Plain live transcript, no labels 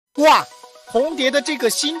哇，红蝶的这个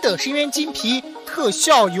新的深渊金皮特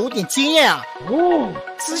效有点惊艳啊！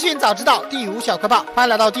资讯早知道，第5小科报，欢迎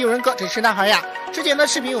来到第5人格，这是大孩呀。之前的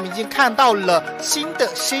视频我们已经看到了新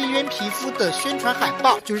的深渊皮肤的宣传海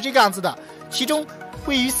报，就是这个样子的。其中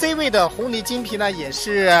位于 C 位的红蝶金皮呢，也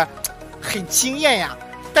是很惊艳呀。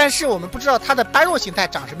但是我们不知道它的般若形态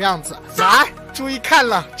长什么样子。来，注意看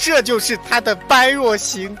了，这就是它的般若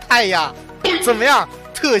形态呀。怎么样？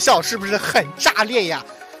特效是不是很炸裂呀？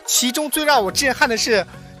其中最让我震撼的是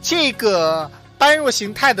这个般若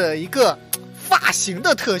形态的一个发型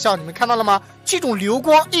的特效，你们看到了吗？这种流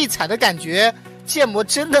光溢彩的感觉，建模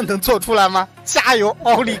真的能做出来吗？加油，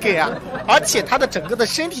奥利给啊！而且它的整个的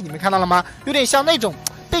身体，你们看到了吗？有点像那种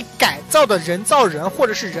被改造的人造人或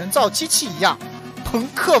者是人造机器一样，朋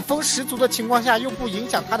克风十足的情况下，又不影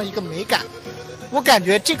响它的一个美感。我感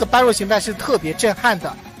觉这个般若形态是特别震撼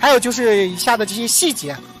的。还有就是以下的这些细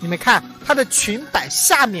节，你们看它的裙摆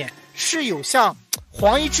下面是有像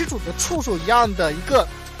黄衣之主的触手一样的一个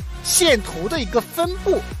线头的一个分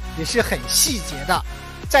布，也是很细节的。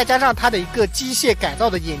再加上它的一个机械改造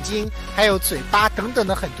的眼睛，还有嘴巴等等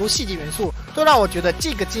的很多细节元素，都让我觉得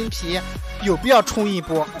这个金皮有必要冲一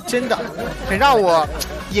波，真的很让我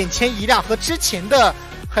眼前一亮，和之前的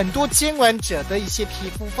很多监管者的一些皮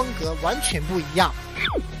肤风格完全不一样。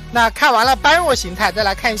那看完了般若形态，再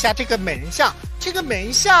来看一下这个美人像。这个美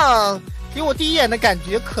人像给我第一眼的感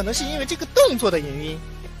觉，可能是因为这个动作的原因。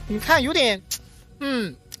你看，有点，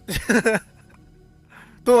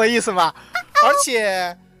懂我意思吧？而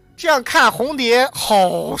且这样看，红蝶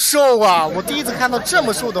好瘦啊！我第一次看到这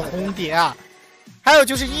么瘦的红蝶啊！还有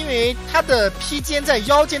就是因为它的披肩在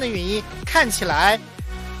腰间的原因，看起来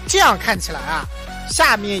这样看起来啊，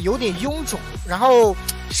下面有点臃肿，然后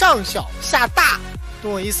上小下大。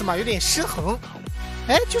懂我意思吗？有点失衡。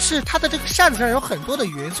哎，就是它的这个扇子上有很多的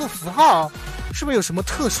元素符号，是不是有什么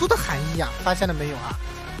特殊的含义啊？发现了没有啊？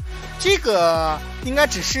这个应该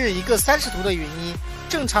只是一个3视图的原因，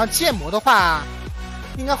正常建模的话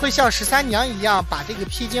应该会像13娘一样把这个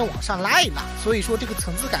披肩往上拉一拉，所以说这个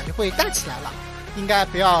层次感就会带起来了，应该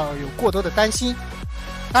不要有过多的担心。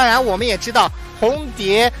当然我们也知道红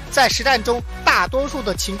蝶在实战中大多数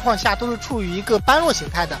的情况下都是处于一个般若形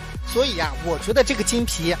态的，所以啊，我觉得这个金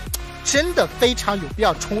皮真的非常有必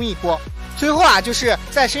要冲一波。最后啊，就是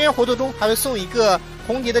在深渊活动中还会送一个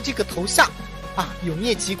红蝶的这个头像啊，永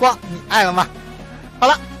夜极光，你爱了吗？好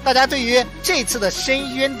了，大家对于这次的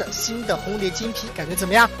深渊的新的红蝶金皮感觉怎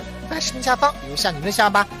么样？在视频下方留下你们的想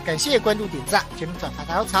法吧。感谢关注、点赞、节目转发、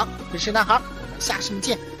大收藏，我是大孩，我们下视频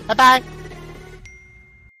见，拜拜。